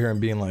going through here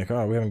and being like,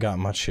 oh, we haven't got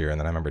much here. And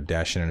then I remember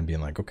dashing in and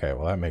being like, okay,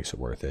 well, that makes it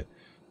worth it.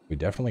 We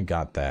definitely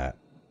got that.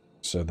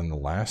 So then the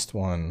last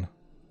one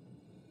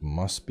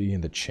must be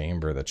in the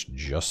chamber that's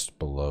just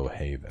below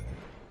Haven,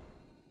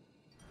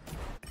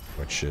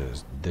 which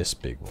is this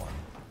big one.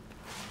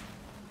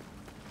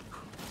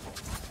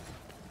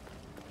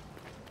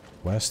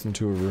 West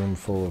into a room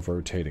full of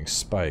rotating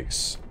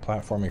spikes.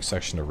 Platforming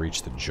section to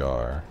reach the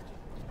jar.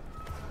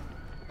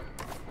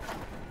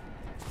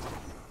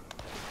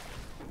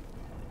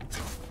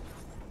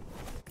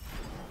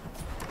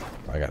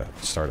 I gotta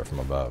start it from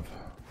above.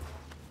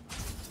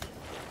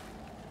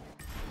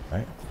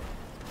 Right?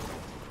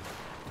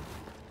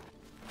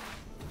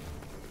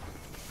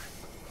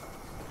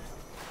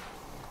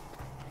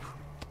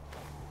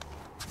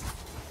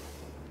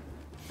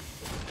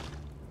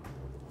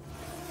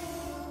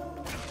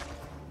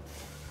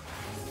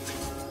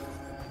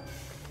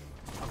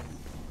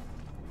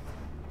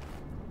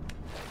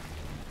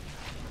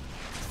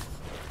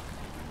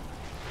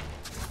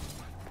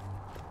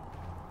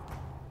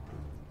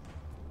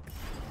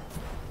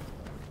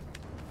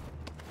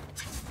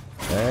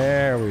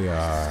 There we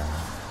are.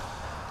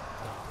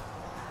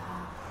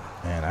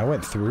 Man, I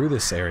went through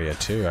this area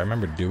too. I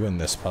remember doing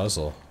this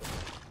puzzle.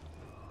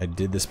 I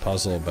did this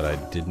puzzle, but I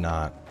did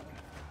not.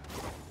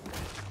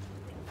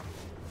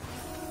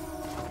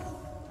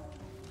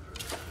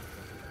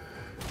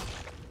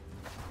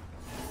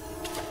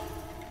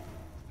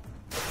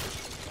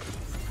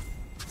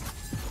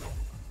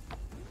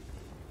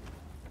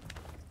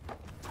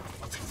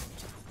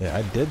 Yeah,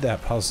 I did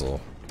that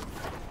puzzle,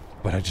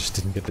 but I just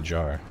didn't get the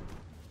jar.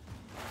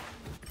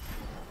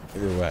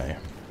 Either way,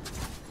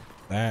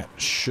 that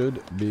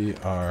should be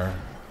our...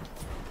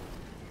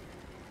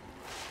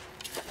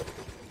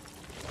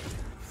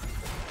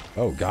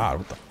 Oh god,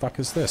 what the fuck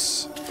is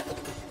this?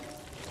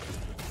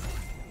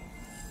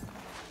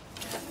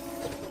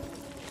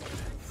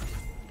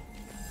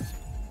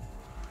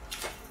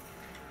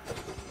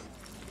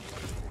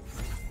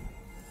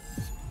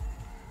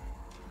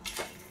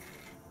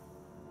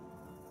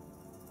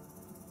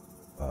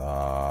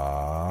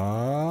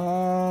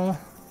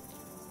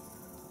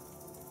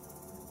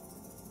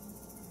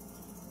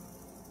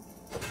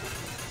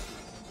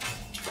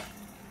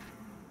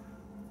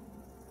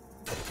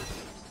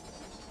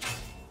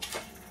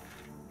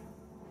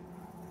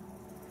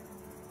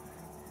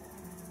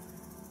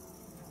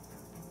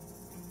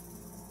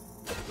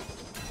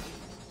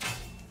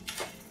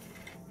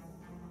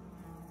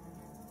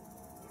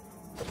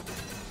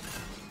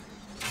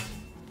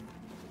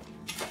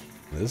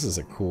 This is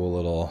a cool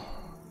little...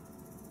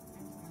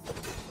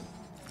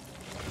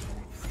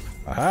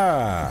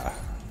 Aha!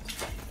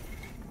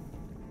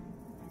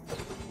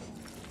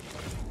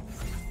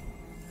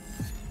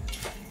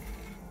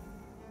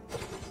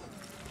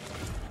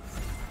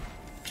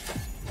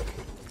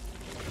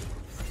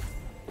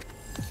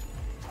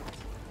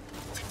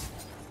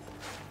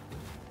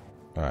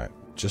 Alright,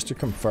 just to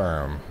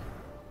confirm.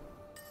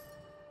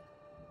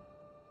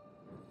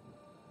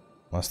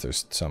 Unless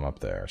there's some up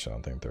there, which I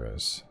don't think there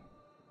is.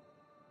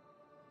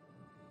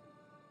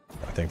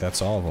 I think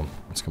that's all of them.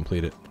 Let's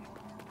complete it.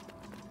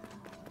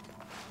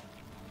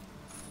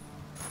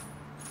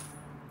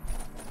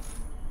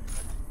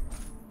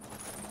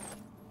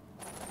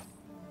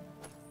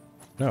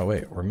 No,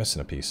 wait, we're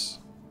missing a piece.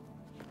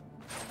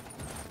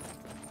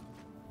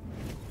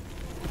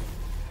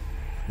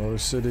 Motor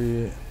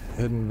City,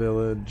 Hidden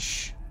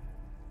Village.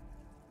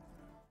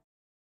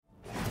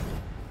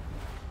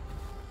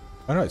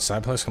 Oh no, it's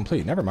side quest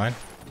complete. Never mind.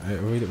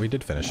 We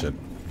did finish it.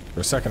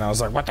 For a second I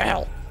was like, what the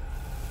hell?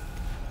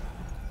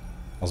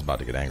 I was about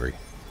to get angry.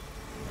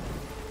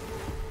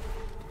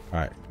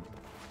 Alright.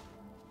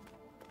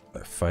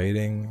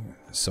 Fighting.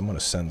 Someone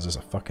ascends as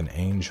a fucking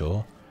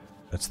angel.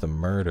 That's the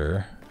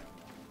murder.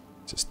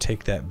 Just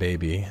take that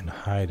baby and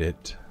hide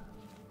it.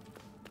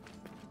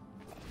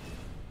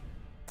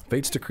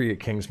 Fate's decree at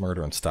King's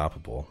murder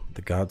unstoppable.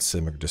 The god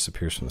Simmer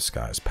disappears from the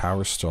skies.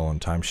 Power stolen,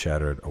 time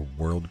shattered, a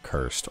world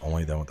cursed.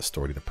 Only then will the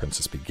story of the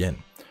princess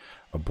begin.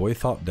 A boy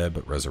thought dead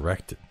but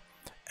resurrected.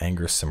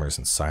 Anger simmers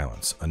in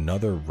silence.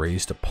 Another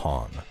raised a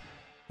pawn.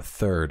 A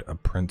third, a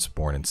prince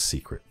born in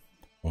secret.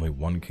 Only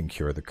one can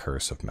cure the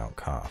curse of Mount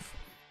Kaf.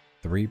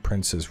 3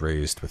 princes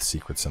raised with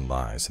secrets and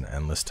lies. An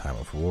endless time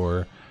of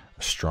war.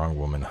 A strong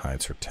woman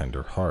hides her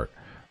tender heart,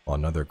 while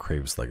another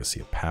craves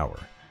legacy of power.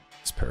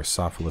 As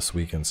Persepolis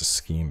weakens, a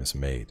scheme is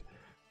made.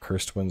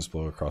 Cursed winds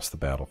blow across the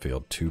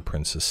battlefield. 2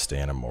 princes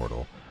stand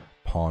immortal.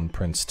 Pawn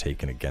prince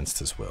taken against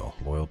his will.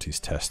 Loyalties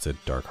tested,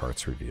 dark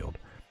hearts revealed.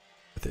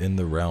 Within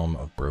the realm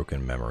of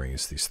broken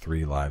memories, these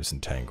 3 lives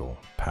entangle.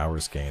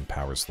 Powers gained,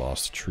 powers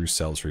lost, true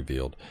selves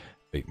revealed.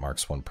 Fate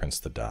marks one prince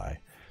to die.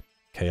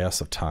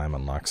 Chaos of time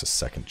unlocks a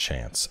second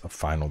chance. A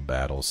final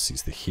battle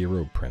sees the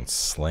hero prince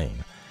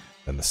slain.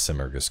 Then the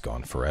Simurgh is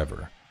gone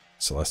forever.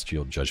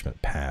 Celestial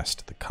judgment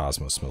passed, the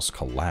cosmos must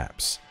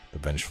collapse. The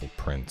vengeful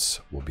prince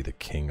will be the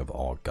king of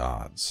all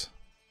gods.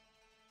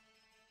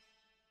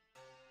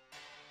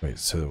 Wait,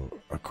 so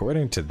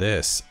according to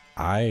this,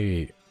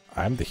 I'm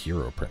the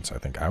hero prince. I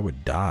think I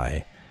would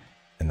die,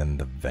 and then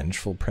the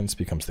vengeful prince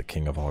becomes the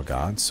king of all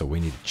gods, so we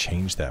need to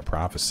change that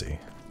prophecy.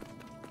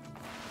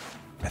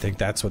 I think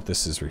that's what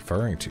this is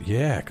referring to.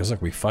 Yeah, because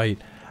look, we fight,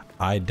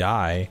 I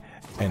die,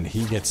 and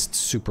he gets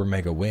super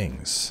mega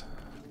wings.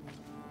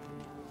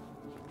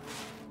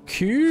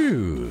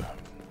 Cool.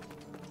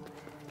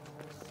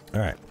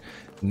 Alright.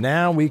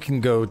 Now we can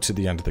go to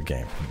the end of the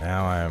game.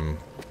 Now I'm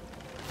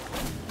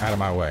out of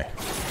my way.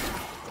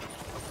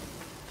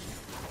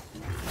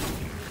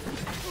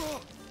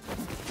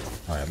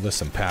 Alright,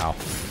 listen, pal.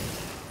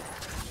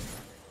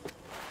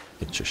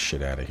 Get your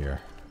shit out of here.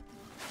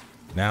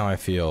 Now I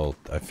feel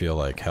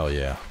like, hell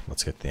yeah,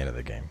 let's get to the end of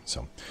the game.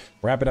 So,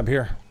 wrap it up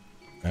here.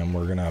 And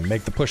we're gonna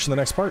make the push to the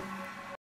next part.